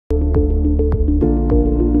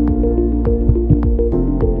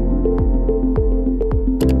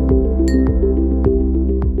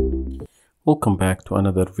Welcome back to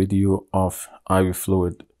another video of IV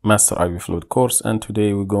Fluid, Master IV Fluid course, and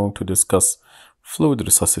today we're going to discuss fluid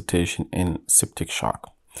resuscitation in septic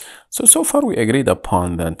shock. So far we agreed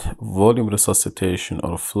upon that volume resuscitation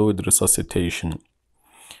or fluid resuscitation,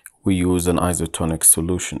 we use an isotonic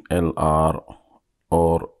solution, LR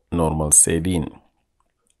or normal saline,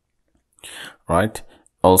 right?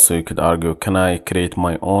 Also, you could argue, can I create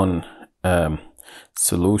my own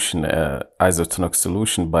solution, isotonic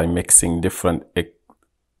solution, by mixing different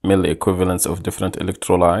mill equivalents of different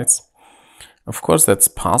electrolytes? Of course that's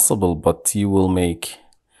possible, but you will make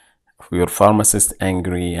your pharmacist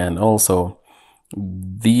angry, and also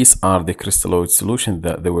these are the crystalloid solutions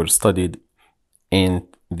that they were studied in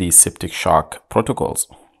the septic shock protocols.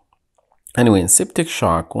 Anyway, in septic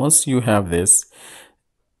shock, once you have this,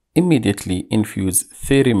 immediately infuse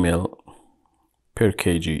 30 ml per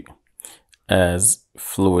kg as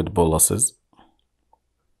fluid boluses.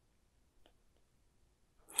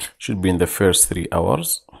 Should be in the first 3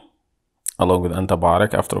 hours along with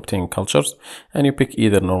antibiotic after obtaining cultures, and you pick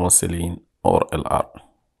either normal saline or LR.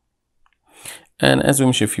 And as we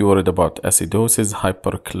mentioned, if you're worried about acidosis,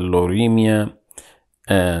 hyperchloremia,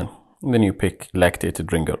 and then you pick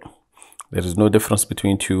lactated ringer. There is no difference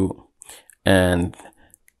between two, and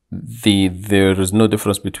there is no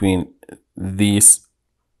difference between these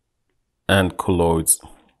and colloids,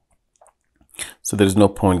 so there is no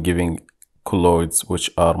point giving colloids, which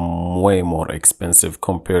are way more expensive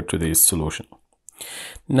compared to this solution.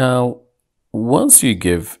 Now once you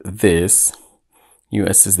give this, you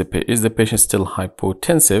assess is the patient still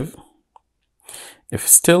hypotensive. If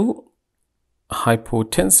still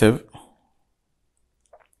hypotensive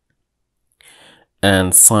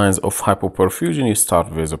and signs of hypoperfusion, you start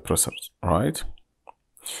vasopressors, right?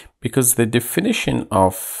 Because the definition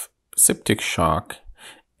of septic shock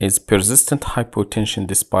is persistent hypotension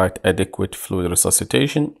despite adequate fluid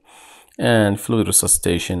resuscitation. And fluid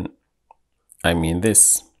resuscitation, I mean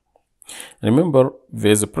this. Remember,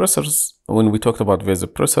 vasopressors, when we talked about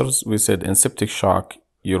vasopressors, we said in septic shock,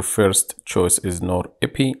 your first choice is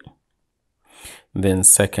norepi, then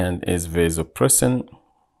second is vasopressin,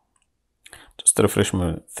 just to refresh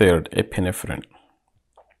my third, epinephrine.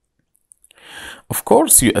 Of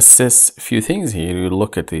course, you assess a few things here. You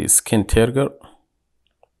look at the skin turgor,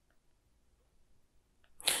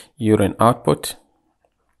 urine output,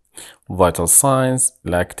 vital signs,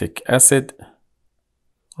 lactic acid,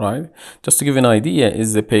 right? Just to give an idea,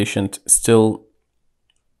 is the patient still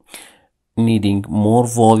needing more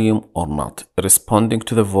volume or not, responding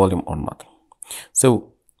to the volume or not?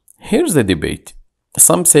 So here's the debate.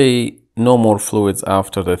 Some say no more fluids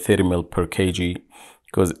after the 30 ml per kg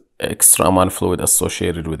because extra amount of fluid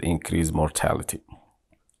associated with increased mortality.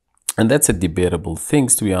 And that's a debatable thing,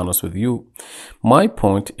 to be honest with you. My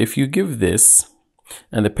point, if you give this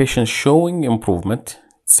and the patient showing improvement,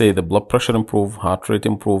 say the blood pressure improve, heart rate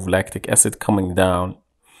improve, lactic acid coming down,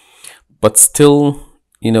 but still,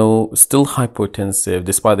 still hypotensive,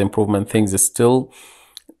 despite the improvement, things are still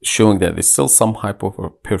showing that there's still some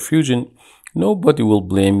hypoperfusion, nobody will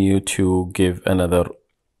blame you to give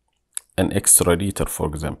an extra liter, for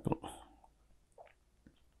example,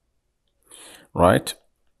 right?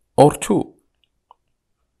 Or 2.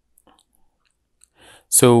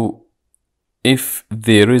 So if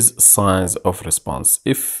there is signs of response,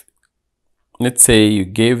 if let's say you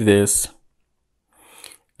gave this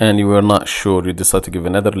and you were not sure, you decide to give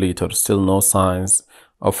another liter, still no signs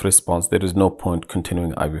of response, there is no point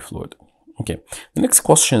continuing IV fluid. Okay, the next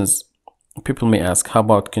questions people may ask, how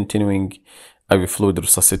about continuing IV fluid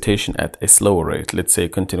resuscitation at a slower rate? Let's say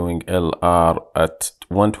continuing LR at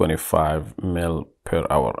 125 ml per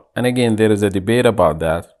hour. And again, there is a debate about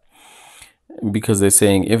that, because they're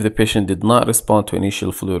saying if the patient did not respond to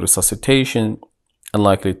initial fluid resuscitation,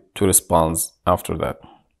 unlikely to respond after that.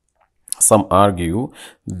 Some argue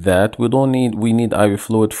that we need IV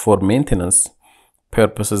fluid for maintenance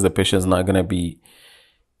purposes. The patient is not going to be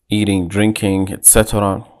eating, drinking,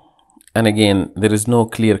 etc. And again, there is no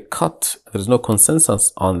clear cut, there is no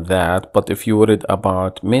consensus on that. But if you're worried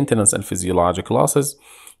about maintenance and physiologic losses,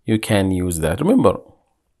 you can use that. Remember,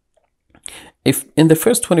 if in the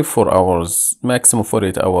first 24 hours, maximum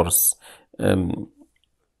 48 hours,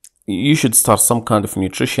 you should start some kind of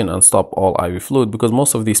nutrition and stop all IV fluid, because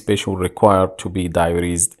most of these patients will require to be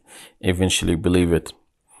diuresed eventually, believe it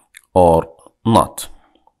or not.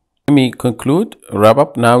 Let me conclude, wrap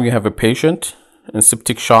up. Now you have a patient in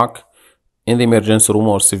septic shock in the emergency room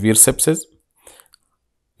or severe sepsis.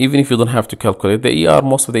 Even if you don't have to calculate the ER,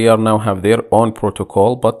 most of the ER now have their own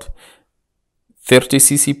protocol, but 30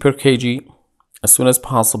 cc per kg as soon as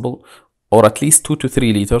possible, or at least 2 to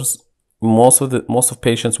 3 liters most of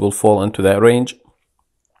patients will fall into that range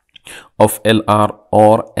of LR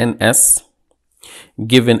or NS,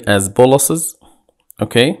 given as boluses.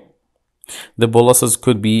 Okay, the boluses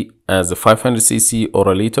could be as a 500 cc or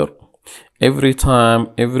a liter. Every time,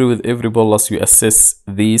 with every bolus, you assess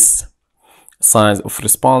these signs of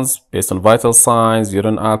response based on vital signs,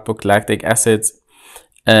 urine output, lactic acids,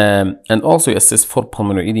 and also you assess for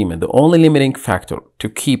pulmonary edema. The only limiting factor to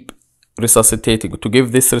keep resuscitating, to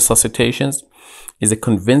give these resuscitations, is a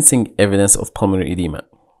convincing evidence of pulmonary edema.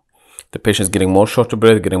 The patient is getting more short of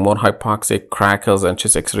breath, getting more hypoxic, crackles, and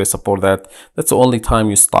chest x-ray support that. That's the only time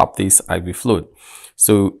you stop this IV fluid.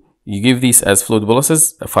 So you give these as fluid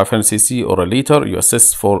boluses, a 500 cc or a liter. You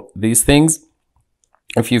assess for these things.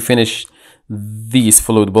 If you finish these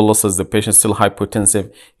fluid boluses, the patient is still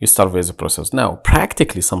hypotensive, you start vasopressors. Now,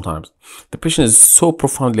 practically, sometimes the patient is so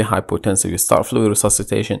profoundly hypotensive, you start fluid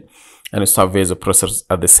resuscitation and you start vasopressors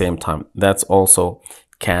at the same time. That's also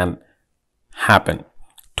can happen.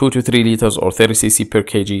 2 to 3 liters or 30 cc per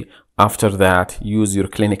kg. After that, use your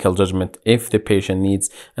clinical judgment if the patient needs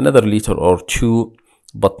another liter or 2,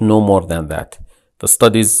 but no more than that. The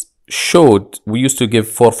studies showed we used to give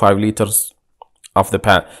 4 or 5 liters of the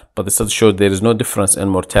pad, but the study showed there is no difference in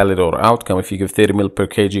mortality or outcome if you give 30 ml per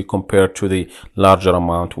kg compared to the larger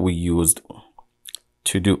amount we used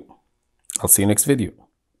to do. I'll see you next video.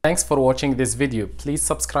 Thanks for watching this video. Please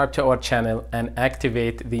subscribe to our channel and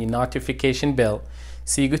activate the notification bell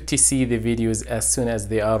so you get to see the videos as soon as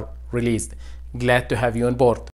they are released. Glad to have you on board.